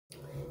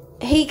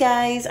Hey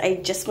guys, I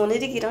just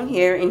wanted to get on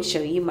here and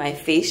show you my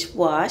face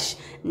wash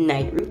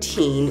night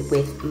routine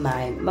with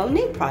my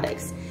Monat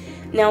products.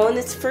 Now in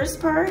this first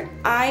part,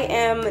 I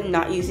am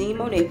not using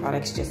Monat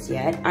products just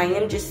yet. I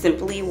am just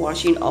simply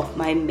washing off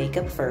my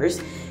makeup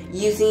first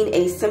using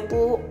a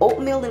simple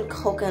oatmeal and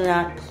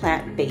coconut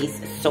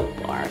plant-based soap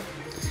bar.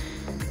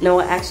 No,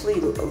 I actually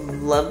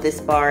love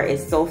this bar.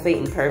 It's sulfate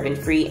and paraben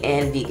free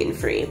and vegan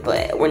free,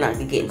 but we're not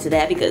gonna get into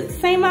that because it's the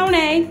same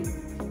Monat.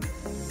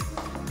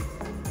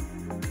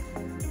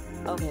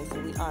 Okay, so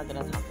we are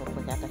gonna talk real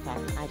quick after the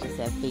fact. I just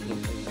said vegan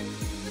free.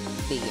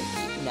 Vegan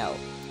free. No,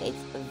 it's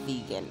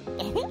vegan.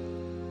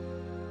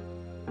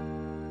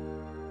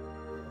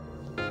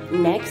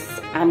 Next,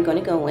 I'm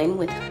gonna go in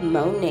with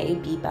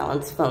Monat Be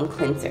Balanced Foam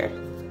Cleanser.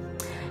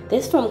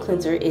 This foam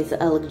cleanser is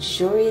a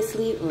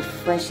luxuriously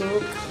refreshing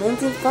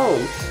cleansing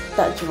foam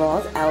that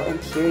draws out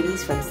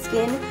impurities from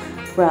skin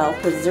while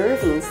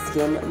preserving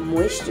skin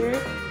moisture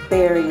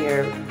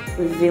barrier,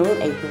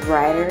 revealing a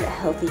brighter,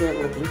 healthier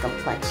looking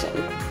complexion.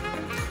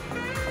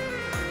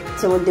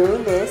 So when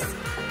doing this,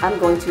 I'm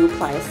going to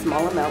apply a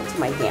small amount to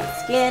my damp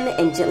skin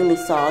and gently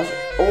massage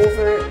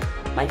over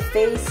my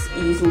face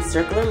using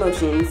circular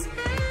motions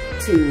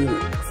to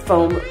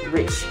foam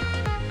rich.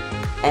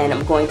 And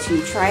I'm going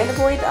to try and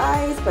avoid the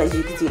eyes, but as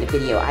you can see in the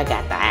video, I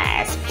got the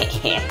eyes.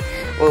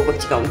 Well,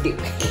 what you gonna do?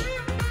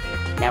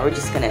 Now we're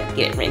just gonna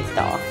get it rinsed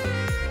off.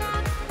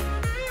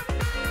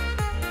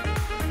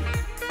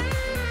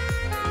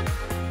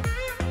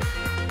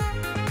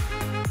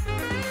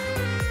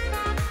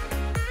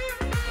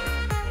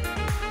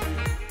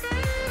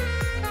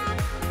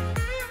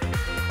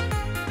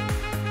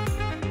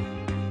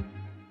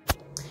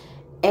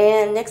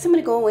 And next I'm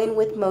going to go in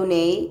with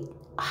Monat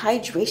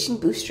Hydration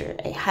Booster,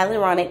 a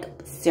Hyaluronic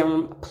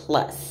Serum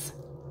Plus.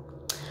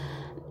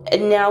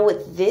 And now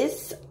with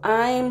this,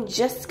 I'm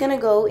just going to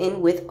go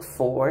in with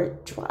 4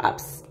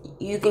 drops.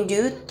 You can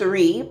do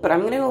 3, but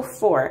I'm going to go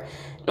 4.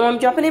 Now I'm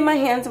dropping it in my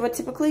hands. I would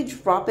typically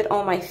drop it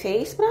on my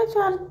face, but I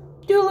try to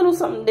do a little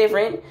something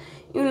different.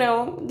 You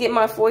know, get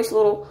my voice a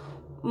little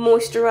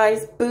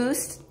moisturized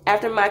boost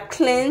after my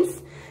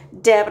cleanse.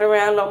 Dab it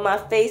around on my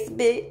face a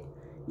bit.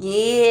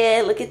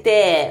 Yeah, look at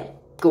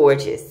that.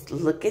 Gorgeous.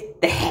 Look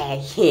at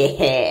that.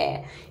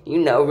 Yeah. You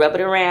know, rub it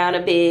around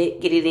a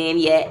bit, get it in,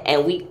 yeah,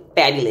 and we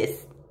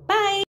fabulous.